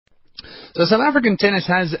So South African tennis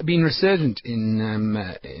has been resurgent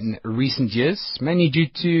in recent years, mainly due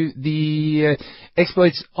to the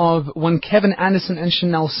exploits of one Kevin Anderson and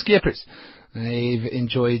Chanel Schippers. They've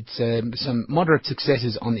enjoyed some moderate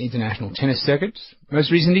successes on the international tennis circuit.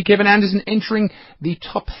 Most recently, Kevin Anderson entering the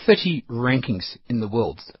top 30 rankings in the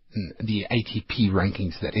world, the ATP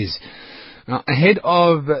rankings, that is. Now, ahead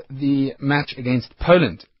of the match against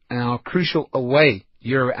Poland, our crucial away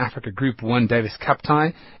Euro-Africa Group 1 Davis Cup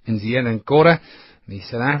tie in Jager, the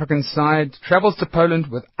South African side travels to Poland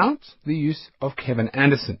without the use of Kevin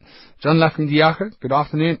Anderson. Jon Jager, good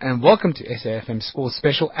afternoon and welcome to SAFM Sports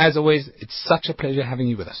Special. As always, it's such a pleasure having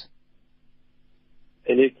you with us.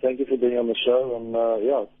 Hey Nick, thank you for being on the show,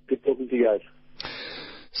 and good talking to you guys.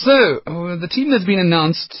 So, the team that's been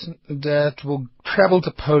announced that will travel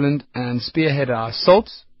to Poland and spearhead our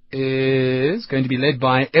assaults is going to be led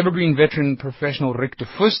by evergreen veteran professional Rick de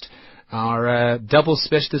Vust, our double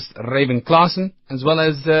specialist Raven Klaasen, as well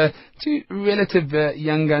as two relative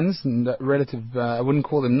young guns, and I wouldn't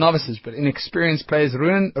call them novices, but inexperienced players,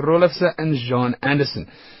 Ruan Rolofse and Jon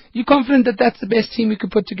Anderson. You confident that that's the best team we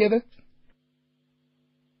could put together?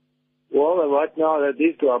 Well, right now that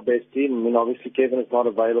is our best team. I mean, obviously Kevin is not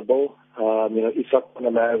available. Isak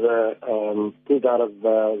pulled out of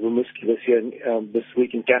Rimouski this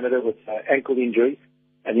week in Canada with ankle injury,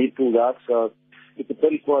 and he pulled out. So it's a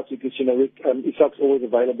pretty quiet because Isak's always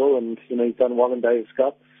available, and he's done well in Davis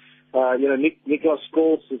Cup. Niklas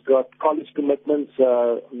Scholes has got college commitments.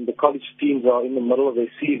 The college teams are in the middle of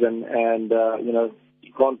their season, and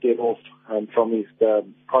he can't get off from his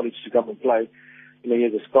college to come and play. He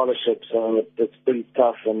has a scholarship, so it's pretty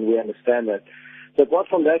tough, and we understand that. So apart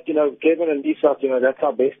from that, Kevin and Isak, that's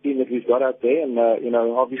our best team that we've got out there. And,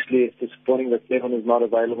 obviously it's disappointing that Kevin is not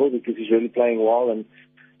available because he's really playing well. And,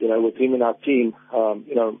 with him in our team,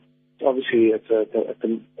 obviously it's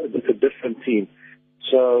a different team.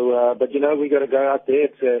 So, but, we got to go out there.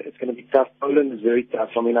 It's going to be tough. Poland is very tough.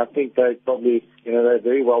 I mean, I think they probably, they're a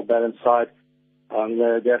very well-balanced side.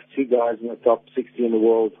 They have two guys in the top 60 in the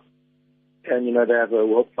world. And, they have a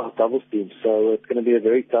world-class doubles team. So it's going to be a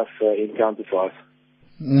very tough encounter for us.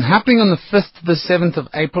 Happening on the 5th to the 7th of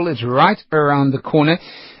April, it's right around the corner.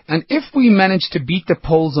 And if we manage to beat the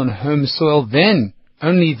Poles on home soil, then,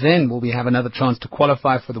 only then, will we have another chance to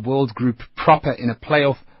qualify for the World Group proper in a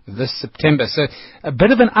playoff this September. So a bit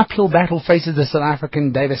of an uphill battle faces the South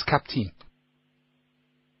African Davis Cup team.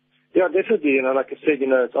 Yeah, definitely. Like I said,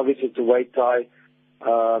 it's obviously it's a weight tie.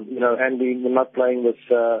 And we're not playing with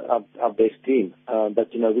our best team. But,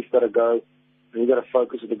 we've got to go. We've got to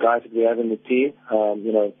focus with the guys that we have in the team.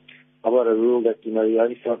 I've got a rule that, you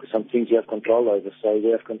only focus on things you have control over. So we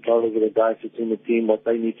have control over the guys that's in the team, what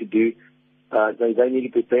they need to do. They need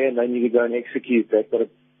to prepare and they need to go and execute. They've got to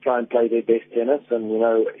try and play their best tennis. And,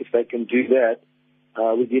 if they can do that,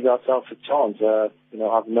 we give ourselves a chance.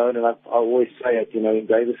 I've known, and I always say it, in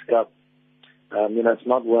Davis Cup, it's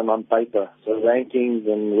not won on paper. So rankings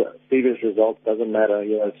and previous results doesn't matter.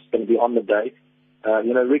 It's going to be on the day.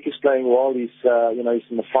 Rick is playing well. He's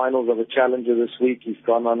in the finals of a challenger this week. He's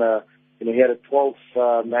gone on he had a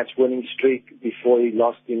 12 match winning streak before he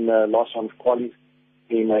lost on qualies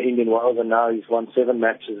in Indian Wells, and now he's won 7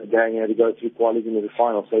 matches again. He had to go through qualies into the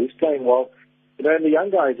final. So he's playing well. And the young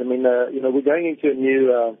guys, we're going into a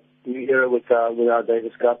new era with our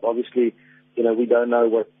Davis Cup. Obviously, we don't know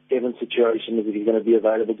what Kevin's situation is, if he's going to be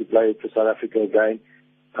available to play for South Africa again.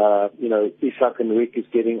 Isak and Rick is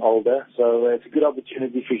getting older, so it's a good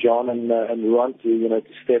opportunity for Jon and Ruan to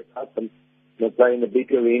step up and play in the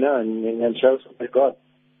big arena and show us what they've got.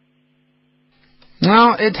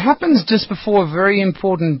 Now, it happens just before a very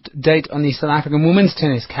important date on the South African women's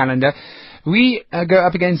tennis calendar. We go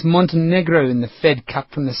up against Montenegro in the Fed Cup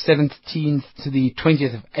from the 17th to the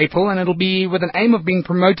 20th of April, and it'll be with an aim of being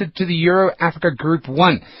promoted to the Euro-Africa Group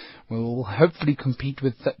 1. We'll hopefully compete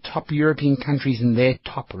with the top European countries and their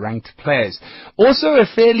top-ranked players. Also, a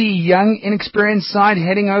fairly young, inexperienced side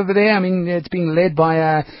heading over there. I mean, it's being led by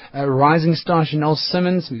a rising star, Chanel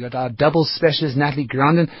Simmons. We've got our doubles specialist, Natalie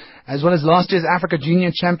Grandin, as well as last year's Africa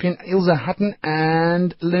Junior champion, Ilse Hutton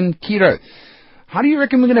and Lynn Kiro. How do you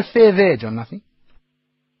reckon we're going to fare there, Jon Laffnie?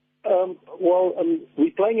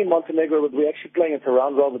 We're playing in Montenegro, but we're actually playing at a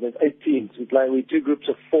round robin. There's 8 teams. We're 2 groups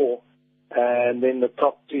of 4, and then the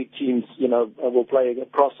top 2 teams, will play a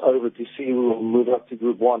crossover to see who will move up to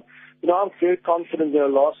Group 1. I'm very confident.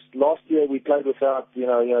 Last year we played without,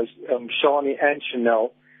 Shani and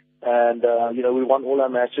Chanel, and we won all our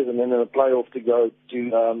matches, and then in the playoff to go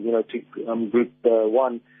to Group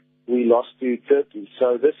 1. We lost to Turkey.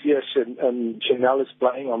 So this year, Chanel is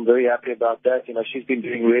playing. I'm very happy about that. She's been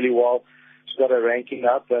doing really well. she's got her ranking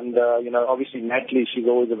up, and obviously Natalie, she's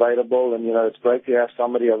always available, and it's great to have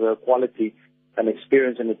somebody of her quality and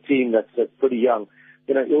experience in the team that's pretty young.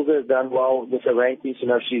 Ilse has done well with her rankings.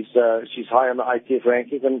 She's high on the ITF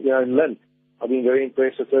rankings, and Lynn, I've been very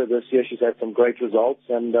impressed with her this year. She's had some great results,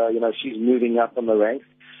 and she's moving up on the ranks.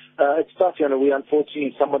 It's tough, we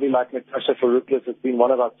unfortunately, somebody like Natasha Farouklis has been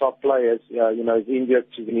one of our top players, is injured.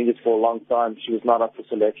 She's been injured for a long time. She was not up for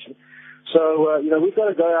selection. So, we've got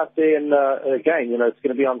to go out there and, again, it's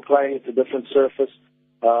going to be on clay. It's a different surface.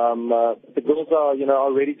 The girls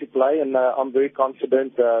are ready to play, and I'm very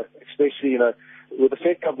confident, especially, with the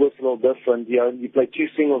Fed Cup works a little different. You play two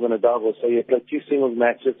singles and a double. So you play two singles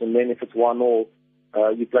matches, and then if it's 1-1,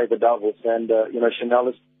 you play the doubles. And,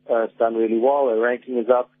 Chanel has done really well. Her ranking is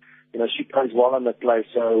up. She plays well on the clay.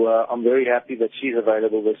 So I'm very happy that she's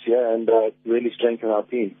available this year and really strengthen our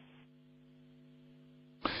team.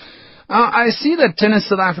 I see that Tennis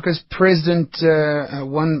South Africa's president,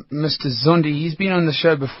 one Mr. Zondi, he's been on the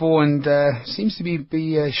show before and seems to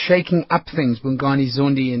be shaking up things, Bongani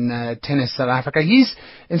Zondi in Tennis South Africa. He's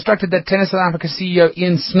instructed that Tennis South Africa CEO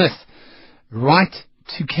Ian Smith write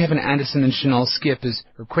to Kevin Anderson and Chanel Skeepers,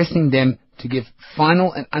 requesting them to give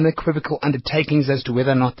final and unequivocal undertakings as to whether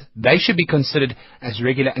or not they should be considered as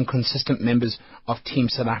regular and consistent members of Team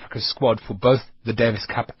South Africa's squad for both the Davis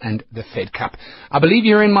Cup and the Fed Cup. I believe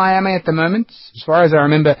you're in Miami at the moment. As far as I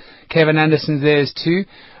remember, Kevin Anderson's there too.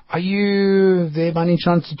 Are you there by any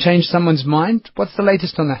chance to change someone's mind? What's the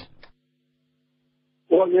latest on that?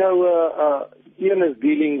 Well, Ian is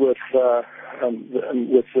dealing with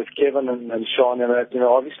Kevin and Sean, and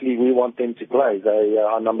obviously we want them to play. They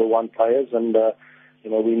are our number one players, and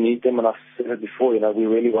we need them. And I've said it before, we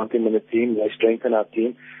really want them in the team. They strengthen our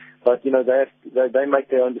team, but they make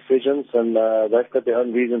their own decisions, and they've got their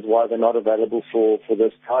own reasons why they're not available for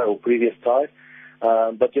this tie or previous tie.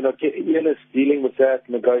 But Ian is dealing with that,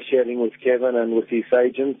 negotiating with Kevin and with his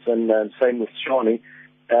agents, and same with Shawnee.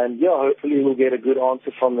 And, hopefully we'll get a good answer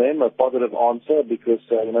from them, a positive answer, because,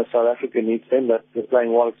 South Africa needs them. They're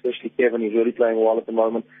playing well, especially Kevin. He's really playing well at the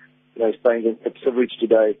moment. He's playing against Ipswich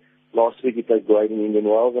today. Last week he played great in Indian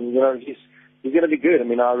Wells. And, he's going to be good. I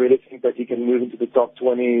mean, I really think that he can move into the top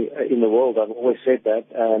 20 in the world. I've always said that.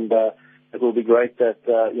 And it will be great that,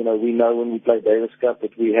 we know when we play Davis Cup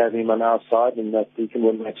that we have him on our side and that he can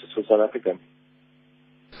win matches for South Africa.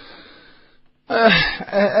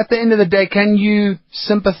 At the end of the day, can you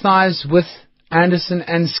sympathize with Anderson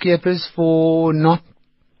and Skeepers for not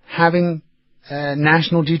having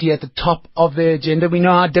national duty at the top of their agenda? We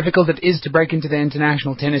know how difficult it is to break into the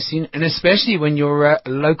international tennis scene, and especially when your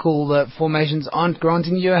local formations aren't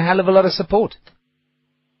granting you a hell of a lot of support.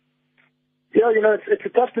 Yeah, it's a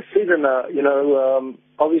tough decision.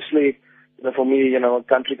 Obviously, for me,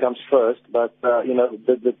 country comes first, but,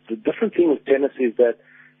 the different thing with tennis is that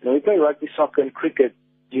we play rugby, soccer, and cricket.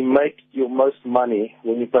 You make your most money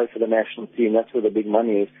when you play for the national team. That's where the big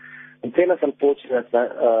money is. In tennis, unfortunately,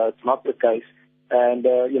 it's not the case. And,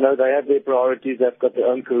 they have their priorities. They've got their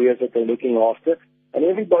own careers that they're looking after. And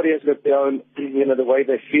everybody has got their own, the way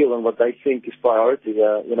they feel and what they think is priority.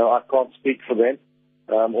 I can't speak for them.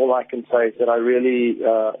 All I can say is that I really,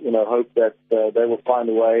 hope that they will find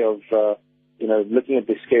a way of, looking at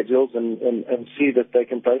their schedules and see that they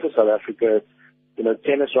can play for South Africa.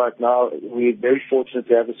 Tennis right now, we're very fortunate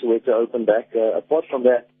to have the Soweto Open back. Apart from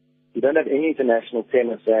that, we don't have any international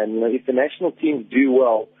tennis. And, if the national teams do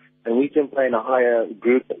well and we can play in a higher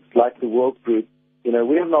group like the world group, we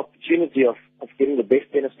have an opportunity of getting the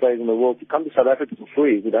best tennis players in the world to come to South Africa for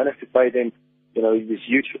free. We don't have to pay them, this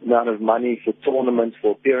huge amount of money for tournaments,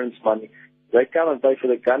 for appearance money. They come and play for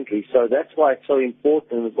their country. So that's why it's so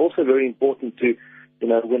important. And it's also very important to,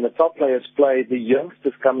 when the top players play, the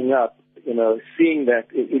youngsters coming up, seeing that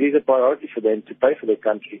it is a priority for them to play for their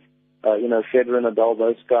country. Federer and Nadal,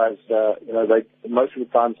 those guys, most of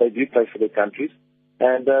the times they do play for their countries.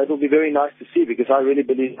 And it'll be very nice to see, because I really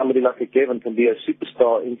believe somebody like a Kevin can be a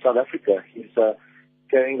superstar in South Africa. He's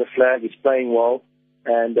carrying the flag, he's playing well,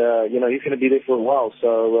 and, he's going to be there for a while.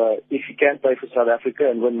 So if he can play for South Africa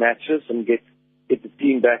and win matches and get the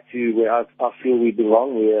team back to where I feel we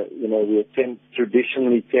belong, we're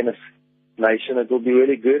traditionally tennis nation, it will be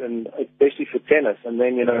really good, and especially for tennis. And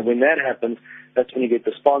then, when that happens, that's when you get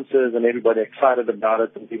the sponsors and everybody excited about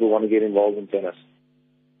it and people want to get involved in tennis.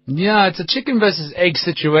 Yeah, it's a chicken versus egg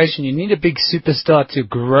situation. You need a big superstar to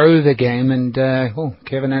grow the game, and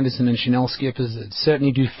Kevin Anderson and Chanel Skeepers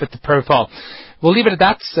certainly do fit the profile. We'll leave it at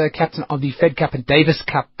that. Captain of the Fed Cup and Davis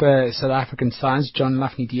Cup South African sides, Jon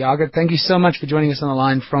Laffnie Jager. Thank you so much for joining us on the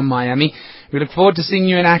line from Miami. We look forward to seeing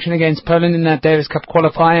you in action against Poland in that Davis Cup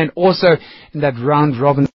qualifier and also in that round robin